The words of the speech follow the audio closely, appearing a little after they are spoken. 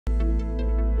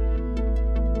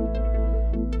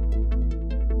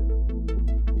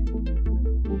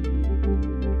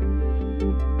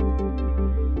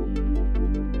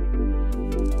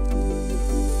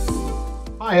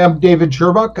Hi, I'm David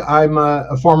Sherbuck. I'm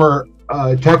a former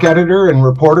tech editor and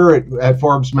reporter at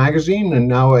Forbes magazine, and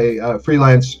now a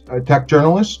freelance tech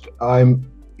journalist.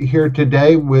 I'm here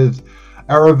today with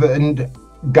Aravind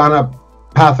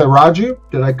Ganapatharaju.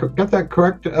 Did I get that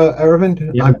correct, Aravind?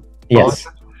 Yeah. Yes.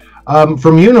 From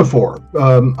Uniphore,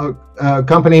 a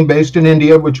company based in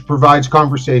India which provides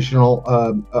conversational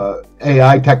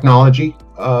AI technology.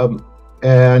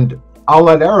 And I'll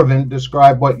let Aravind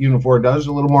describe what Uniphore does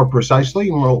a little more precisely,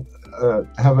 and we'll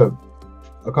have a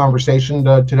conversation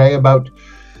today about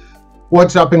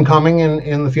what's up and coming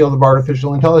in the field of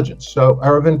artificial intelligence. So,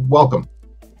 Aravind, welcome.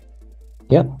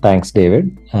 Yeah, thanks,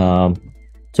 David.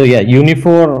 So yeah,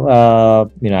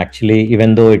 Uniphore, actually,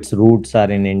 even though its roots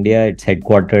are in India, it's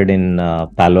headquartered in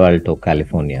Palo Alto,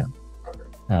 California.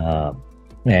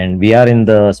 And we are in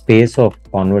the space of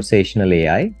conversational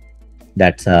AI.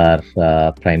 That's our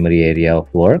primary area of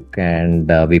work,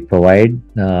 and we provide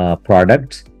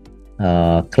products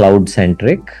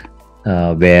cloud-centric,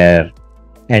 where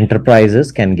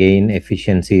enterprises can gain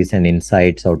efficiencies and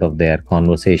insights out of their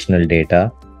conversational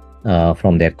data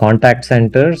from their contact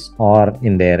centers or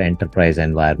in their enterprise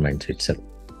environments itself.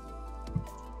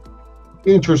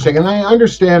 Interesting, and I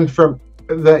understand from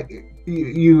that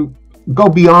you go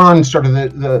beyond sort of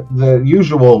the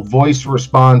usual voice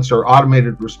response or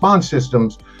automated response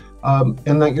systems,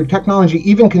 and that your technology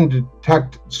even can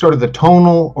detect sort of the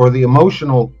tonal or the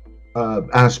emotional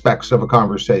aspects of a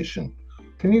conversation.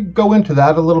 Can you go into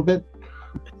that a little bit?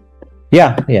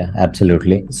 Yeah,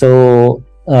 absolutely. So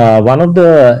one of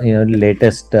the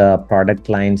latest product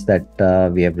lines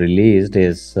that we have released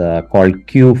is called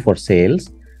Q for Sales.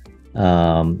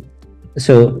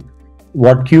 So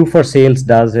what Q for Sales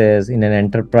does is, in an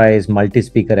enterprise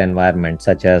multi-speaker environment,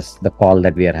 such as the call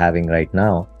that we are having right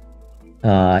now,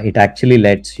 it actually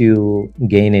lets you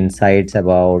gain insights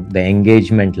about the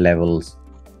engagement levels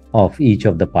of each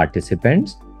of the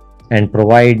participants and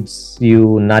provides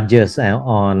you nudges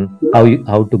on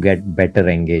how to get better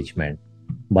engagement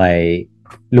by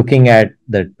looking at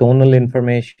the tonal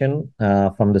information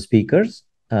from the speakers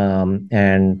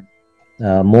and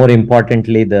more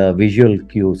importantly, the visual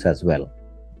cues as well.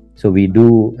 So we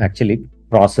do actually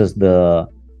process the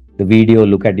video,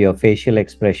 look at your facial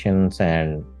expressions,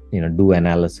 and do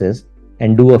analysis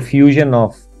and do a fusion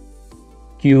of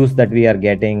cues that we are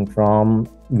getting from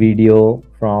video,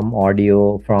 from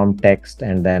audio, from text,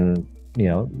 and then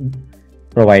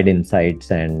provide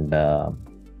insights and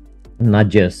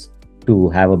nudges to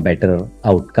have a better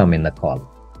outcome in the call.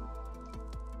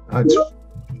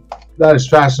 That is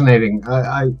fascinating.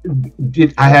 I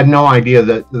had no idea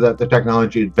that the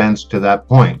technology advanced to that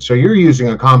point. So you're using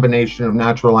a combination of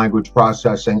natural language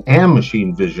processing and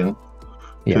machine vision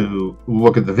to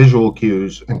look at the visual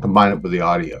cues and combine it with the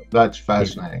audio. That's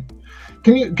fascinating.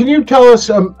 Yeah. Can you tell us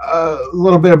a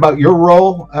little bit about your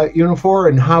role at Uniphore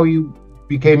and how you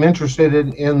became interested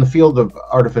in the field of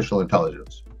artificial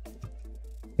intelligence?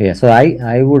 Yeah, so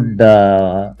I would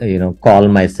call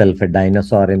myself a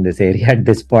dinosaur in this area at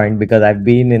this point, because I've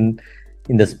been in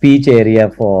the speech area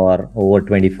for over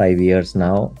 25 years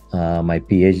now. My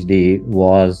PhD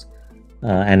was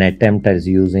an attempt at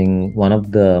using one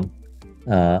of the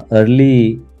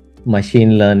early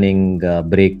machine learning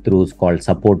breakthroughs called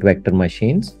support vector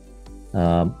machines.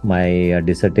 My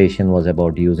dissertation was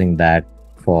about using that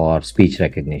for speech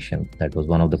recognition. That was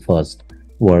one of the first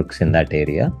works in that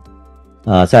area.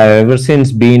 So I've ever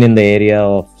since been in the area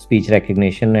of speech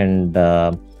recognition and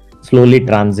slowly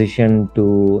transitioned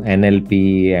to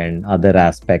NLP and other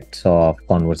aspects of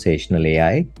conversational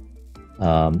AI.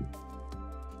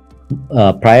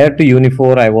 Prior to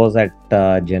Uniphore, I was at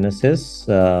Genesis,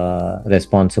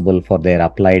 responsible for their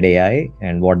applied AI.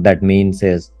 And what that means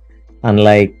is,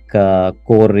 unlike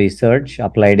core research,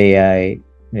 applied AI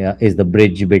is the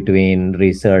bridge between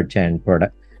research and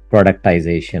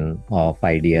productization of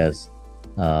ideas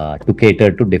to cater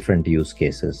to different use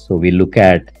cases. So we look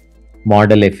at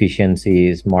model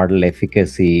efficiencies, model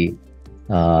efficacy,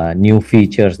 new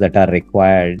features that are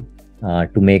required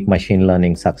to make machine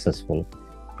learning successful.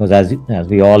 Because as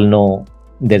we all know,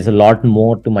 there's a lot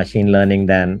more to machine learning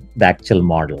than the actual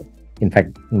model. In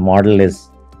fact, model is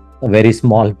a very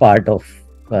small part of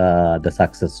the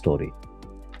success story.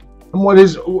 And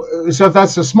so if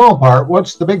that's the small part,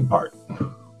 what's the big part?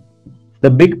 The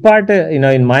big part,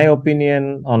 in my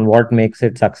opinion, on what makes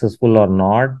it successful or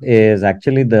not is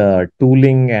actually the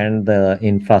tooling and the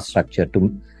infrastructure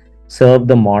to serve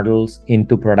the models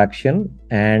into production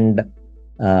and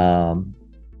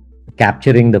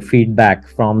capturing the feedback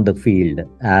from the field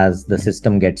as the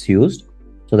system gets used,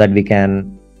 so that we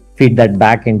can feed that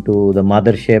back into the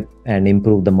mothership and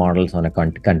improve the models on a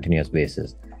continuous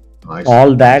basis.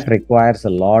 All that requires a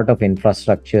lot of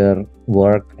infrastructure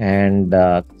work and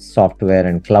software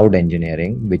and cloud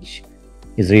engineering, which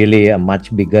is really a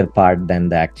much bigger part than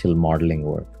the actual modeling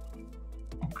work.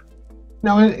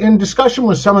 Now, in discussion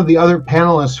with some of the other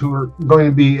panelists who are going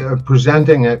to be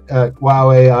presenting at Wow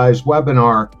AI's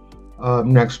webinar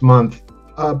next month,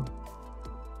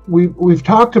 we've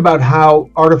talked about how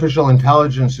artificial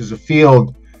intelligence as a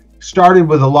field started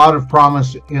with a lot of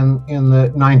promise in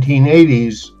the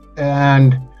 1980s,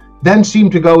 and then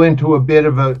seemed to go into a bit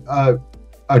of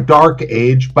a dark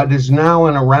age, but is now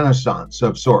in a renaissance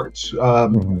of sorts.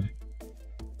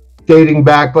 Dating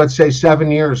back, let's say, 7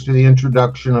 years to the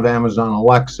introduction of Amazon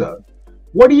Alexa.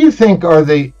 What do you think are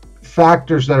the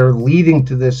factors that are leading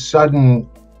to this sudden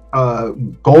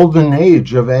golden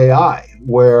age of AI,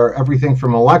 where everything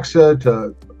from Alexa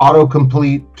to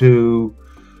autocomplete to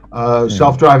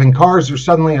self-driving cars are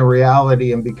suddenly a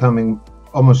reality and becoming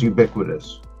almost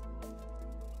ubiquitous?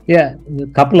 Yeah, a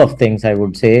couple of things I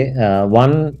would say.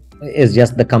 One is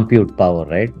just the compute power,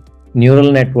 right?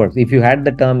 Neural networks. If you had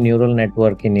the term neural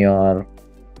network in your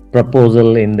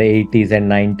proposal in the 80s and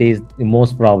 90s,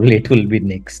 most probably it will be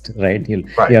next, right? You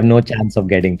have no chance of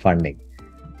getting funding.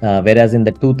 Whereas in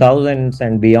the 2000s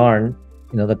and beyond,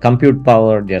 the compute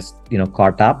power just,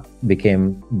 caught up,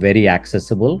 became very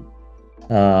accessible.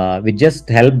 We just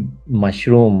helped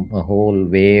mushroom a whole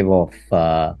wave of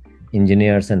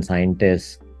engineers and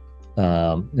scientists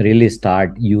really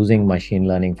start using machine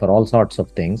learning for all sorts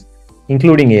of things,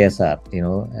 including ASR.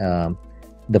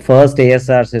 The first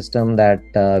ASR system that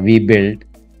we built,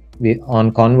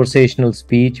 on conversational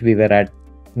speech, we were at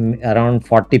around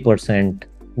 40%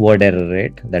 word error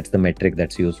rate. That's the metric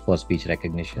that's used for speech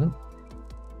recognition.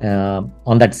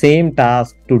 On that same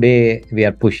task today, we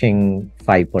are pushing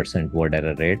 5% word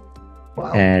error rate.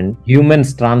 Wow. And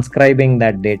humans transcribing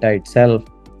that data itself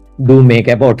do make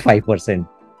about 5%,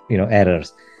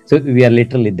 errors. So we are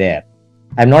literally there.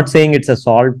 I'm not saying it's a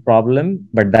solved problem,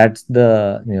 but that's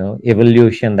the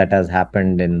evolution that has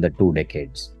happened in the 2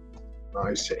 decades.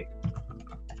 I see.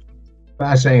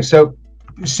 Fascinating. So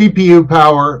CPU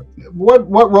power, what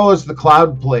role has the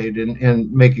cloud played in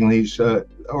making these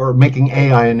or making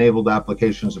AI enabled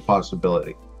applications a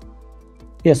possibility?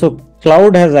 Yeah, so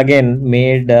cloud has again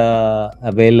made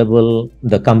available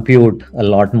the compute a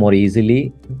lot more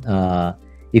easily.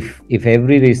 If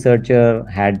every researcher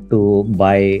had to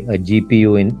buy a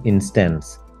GPU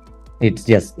instance, it's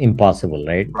just impossible,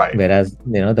 right? Whereas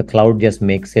the cloud just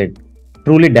makes it,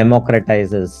 truly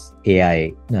democratizes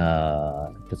AI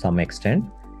to some extent,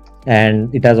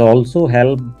 and it has also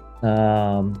helped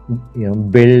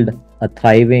build a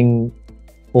thriving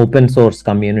open source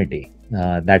community.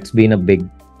 That's been a big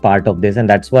part of this, and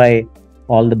that's why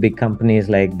all the big companies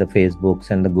like the Facebooks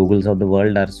and the Googles of the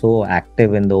world are so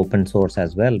active in the open source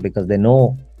as well, because they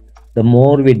know the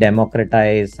more we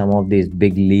democratize some of these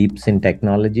big leaps in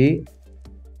technology,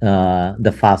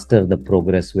 the faster the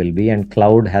progress will be, and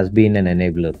cloud has been an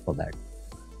enabler for that.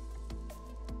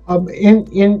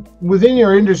 Within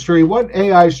your industry, what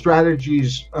AI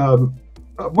strategies,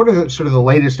 what are the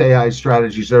latest AI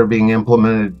strategies that are being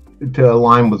implemented to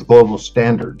align with global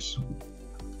standards?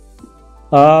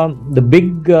 The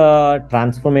big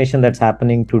transformation that's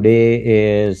happening today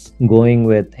is going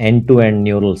with end-to-end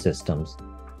neural systems.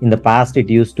 In the past, it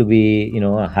used to be,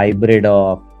 a hybrid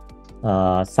of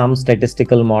some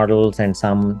statistical models and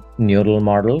some neural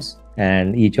models,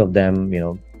 and each of them,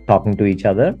 talking to each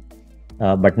other.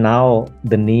 But now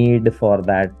the need for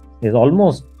that is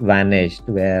almost vanished,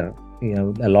 where,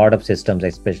 a lot of systems,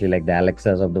 especially like the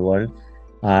Alexas of the world,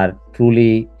 are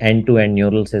truly end-to-end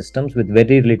neural systems with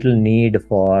very little need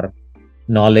for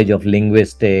knowledge of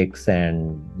linguistics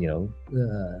and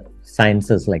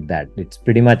sciences like that. It's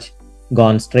pretty much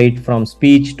gone straight from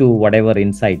speech to whatever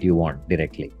insight you want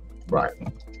directly. Right.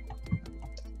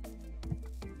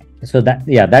 So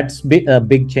that's a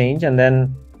big change. And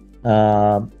then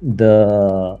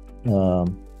the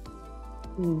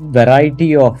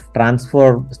variety of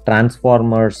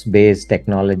transformers based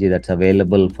technology that's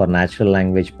available for natural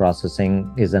language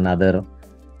processing is another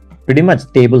pretty much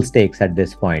table stakes at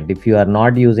this point. If you are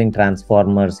not using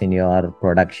transformers in your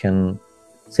production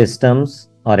systems,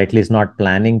 or at least not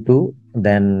planning to,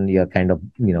 then you're kind of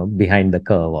behind the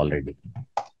curve already.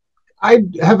 I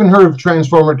haven't heard of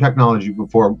transformer technology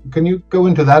before. Can you go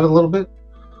into that a little bit?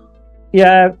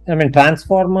 Yeah,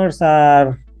 transformers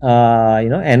are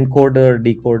encoder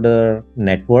decoder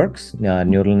networks,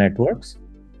 neural networks.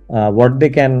 What they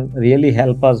can really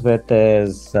help us with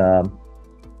is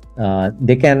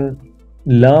they can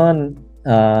learn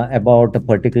about a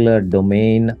particular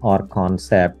domain or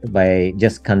concept by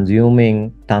just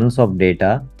consuming tons of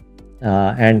data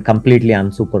and completely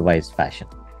unsupervised fashion.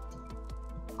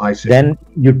 I see. Then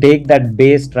you take that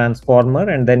base transformer,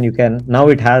 and then you can, now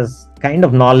it has kind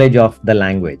of knowledge of the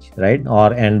language, right?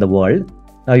 Or and the world.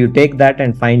 Now you take that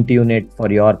and fine tune it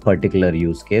for your particular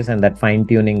use case, and that fine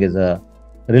tuning is a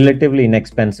relatively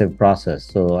inexpensive process.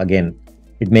 So again,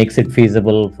 it makes it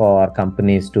feasible for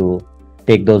companies to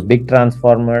take those big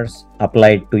transformers, apply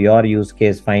it to your use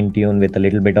case, fine tune with a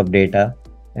little bit of data,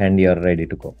 and you're ready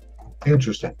to go.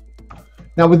 Interesting.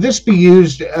 Now, would this be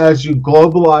used as you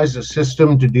globalize a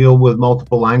system to deal with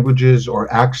multiple languages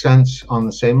or accents on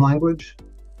the same language?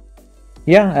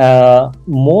 Yeah,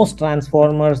 most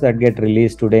transformers that get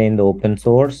released today in the open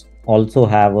source also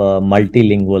have a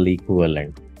multilingual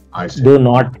equivalent. I see. Though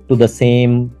not to the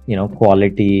same,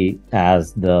 quality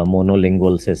as the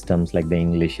monolingual systems like the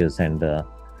Englishes and the,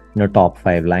 top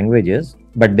 5 languages,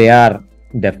 but they are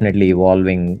definitely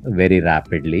evolving very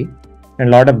rapidly. And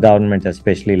a lot of governments,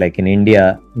 especially like in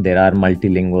India, there are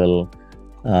multilingual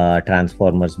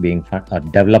transformers being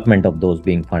development of those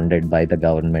being funded by the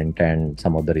government and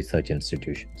some of the research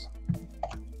institutions.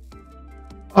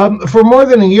 For more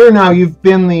than a year now, you've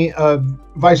been the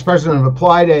Vice President of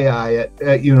Applied AI at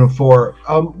Uniphore.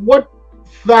 What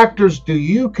factors do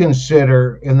you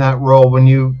consider in that role when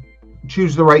you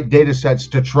choose the right data sets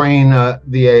to train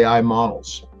the AI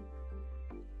models?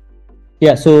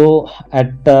 Yeah, so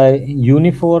at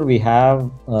Uniphore, we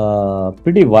have a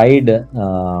pretty wide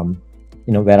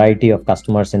variety of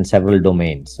customers in several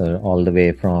domains, all the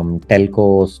way from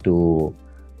telcos to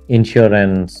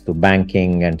insurance to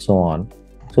banking and so on.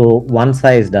 So one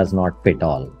size does not fit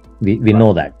all. We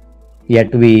know that.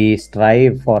 Yet we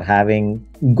strive for having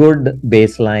good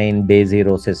baseline day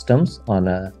zero systems on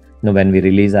when we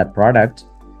release our products,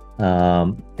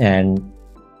 and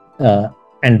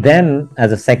then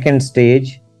as a second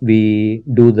stage, we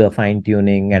do the fine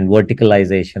tuning and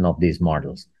verticalization of these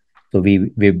models. So we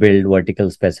build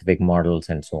vertical specific models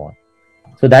and so on.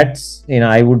 So that's,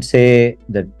 I would say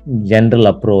the general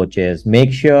approach is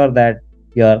make sure that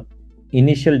your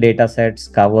initial data sets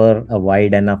cover a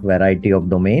wide enough variety of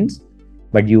domains,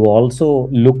 but you also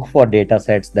look for data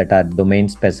sets that are domain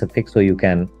specific so you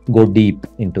can go deep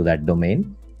into that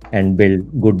domain and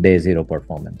build good day zero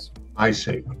performance. I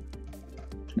see.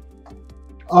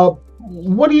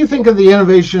 What do you think of the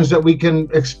innovations that we can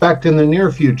expect in the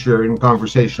near future in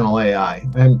conversational AI,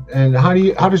 and how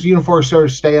does Uniphore sort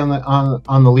of stay on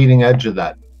the leading edge of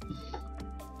that?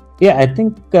 Yeah, I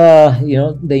think the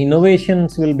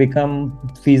innovations will become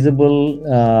feasible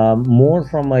more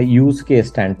from a use case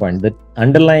standpoint. The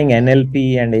underlying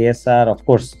NLP and ASR, of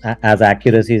course, as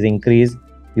accuracies increase,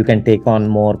 you can take on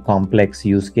more complex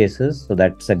use cases, so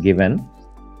that's a given.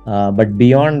 But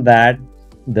beyond that,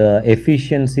 the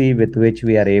efficiency with which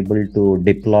we are able to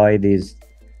deploy these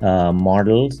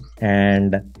models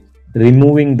and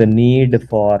removing the need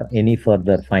for any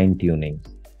further fine tuning,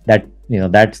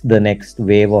 that's the next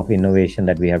wave of innovation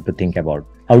that we have to think about.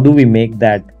 How do we make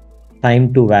that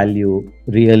time to value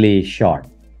really short?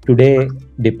 Today,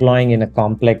 deploying in a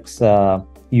complex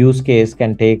use case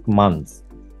can take months.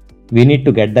 We need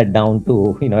to get that down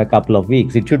to a couple of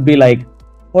weeks. It should be like,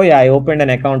 oh yeah, I opened an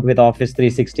account with Office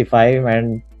 365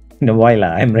 and voila,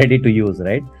 I'm ready to use,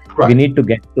 right? We need to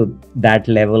get to that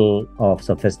level of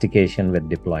sophistication with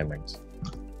deployments.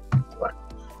 Right.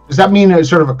 Does that mean a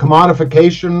sort of a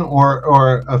commodification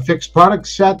or a fixed product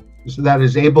set so that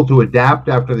is able to adapt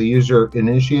after the user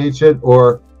initiates it,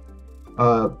 or?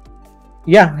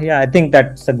 Yeah, I think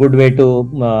that's a good way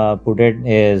to put it.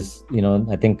 Is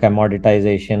I think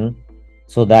commoditization,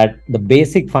 so that the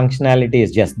basic functionality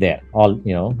is just there.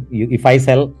 If I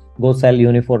go sell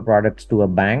Uniphore products to a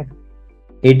bank,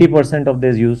 80% of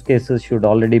these use cases should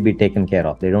already be taken care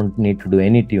of. They don't need to do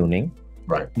any tuning.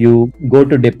 Right. You go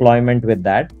to deployment with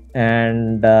that,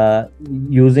 and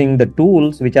using the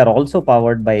tools which are also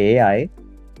powered by AI,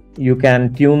 you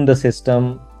can tune the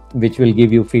system, which will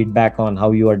give you feedback on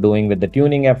how you are doing with the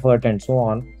tuning effort and so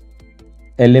on.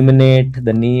 Eliminate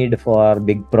the need for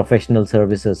big professional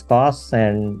services costs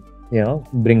and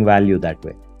bring value that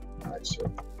way.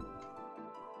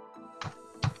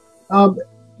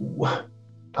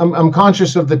 I'm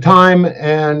conscious of the time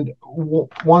and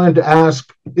wanted to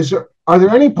ask: are there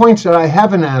any points that I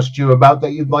haven't asked you about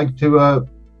that you'd like to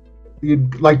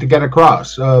get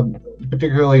across,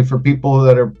 particularly for people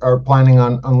that are planning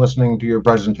on listening to your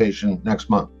presentation next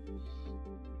month?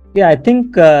 Yeah, I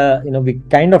think we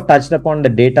kind of touched upon the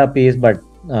data piece, but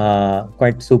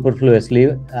quite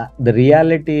superfluously. The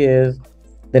reality is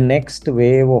the next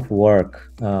wave of work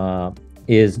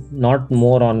is not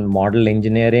more on model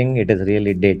engineering, it is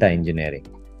really data engineering.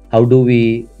 How do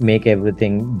we make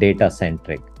everything data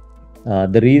centric?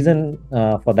 The reason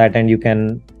for that, and you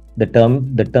can, the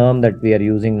term that we are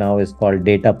using now is called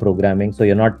data programming. So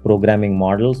you're not programming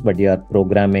models, but you are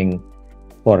programming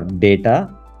for data,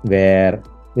 where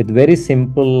with very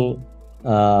simple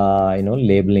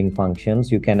labeling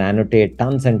functions, you can annotate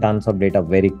tons and tons of data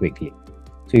very quickly.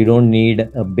 So you don't need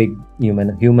a big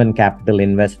human capital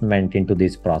investment into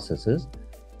these processes.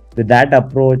 With that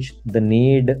approach, the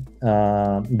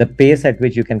pace at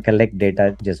which you can collect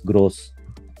data just grows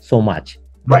so much.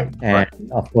 Right.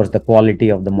 And of course, the quality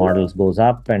of the models goes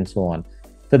up and so on.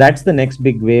 So that's the next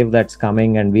big wave that's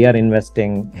coming, and we are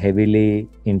investing heavily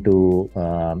into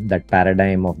that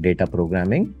paradigm of data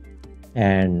programming,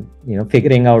 and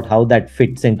figuring out how that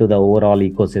fits into the overall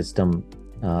ecosystem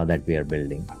that we are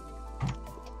building.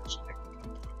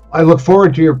 I look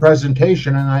forward to your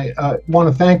presentation, and I want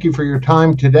to thank you for your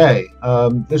time today.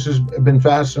 This has been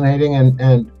fascinating,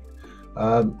 and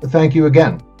thank you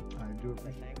again.